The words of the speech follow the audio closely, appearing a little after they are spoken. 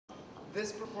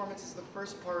This performance is the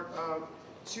first part of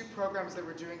two programs that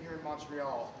we're doing here in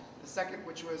Montreal. The second,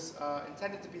 which was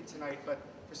intended to be tonight, but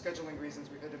for scheduling reasons,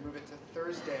 we've had to move it to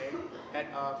Thursday at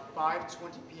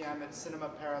 5:20 p.m. at Cinema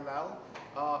Parallel,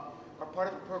 are part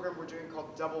of a program we're doing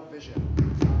called Double Vision.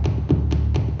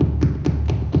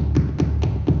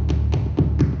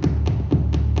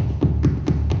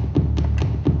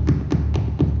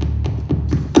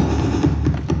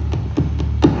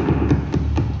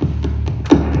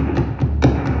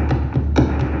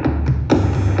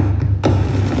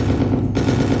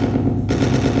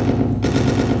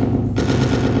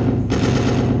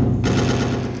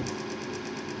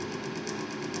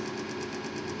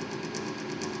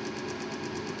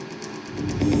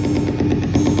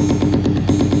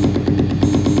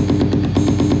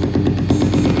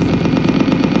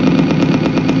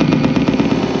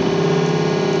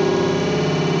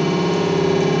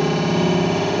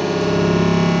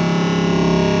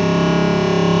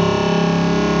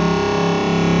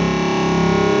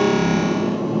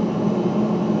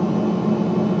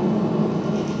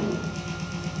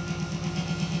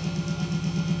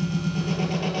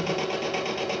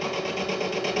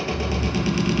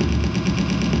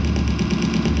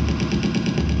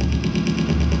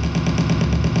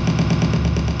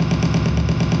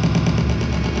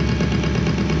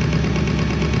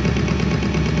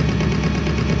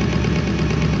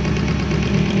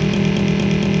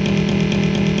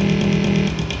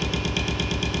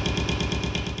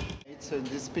 So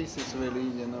this piece is really,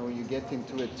 you get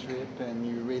into a trip and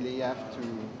you really have to,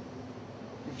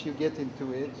 if you get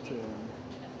into it,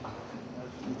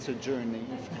 it's a journey.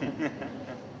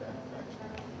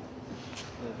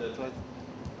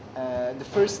 The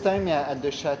first time at the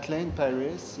Châtelet in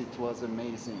Paris, it was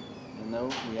amazing.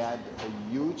 We had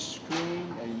a huge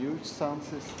screen, a huge sound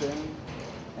system,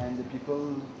 and the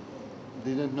people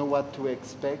didn't know what to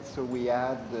expect, so we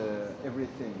had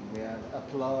everything. We had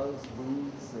applause,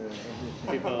 boos, everything.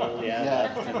 People,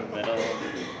 left in the middle.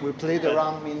 We played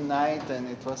around midnight, and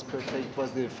it was perfect. It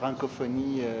was the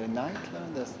Francophonie night,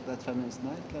 that famous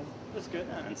night. It was good,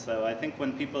 and so I think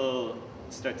when people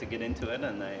start to get into it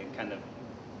and they kind of,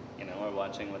 are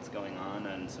watching what's going on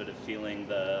and sort of feeling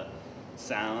the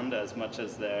sound as much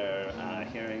as they're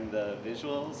hearing the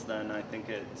visuals, then I think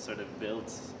it sort of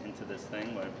builds into this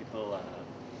thing where people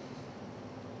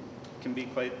can be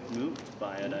quite moved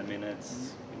by it. I mean,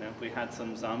 it's, we had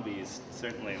some zombies,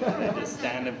 certainly, when they just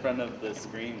stand in front of the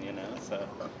screen, so.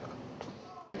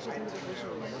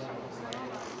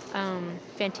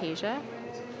 Fantasia,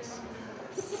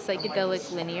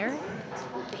 psychedelic linear,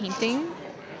 painting,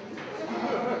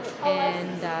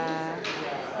 and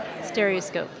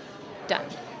stereoscope. Done.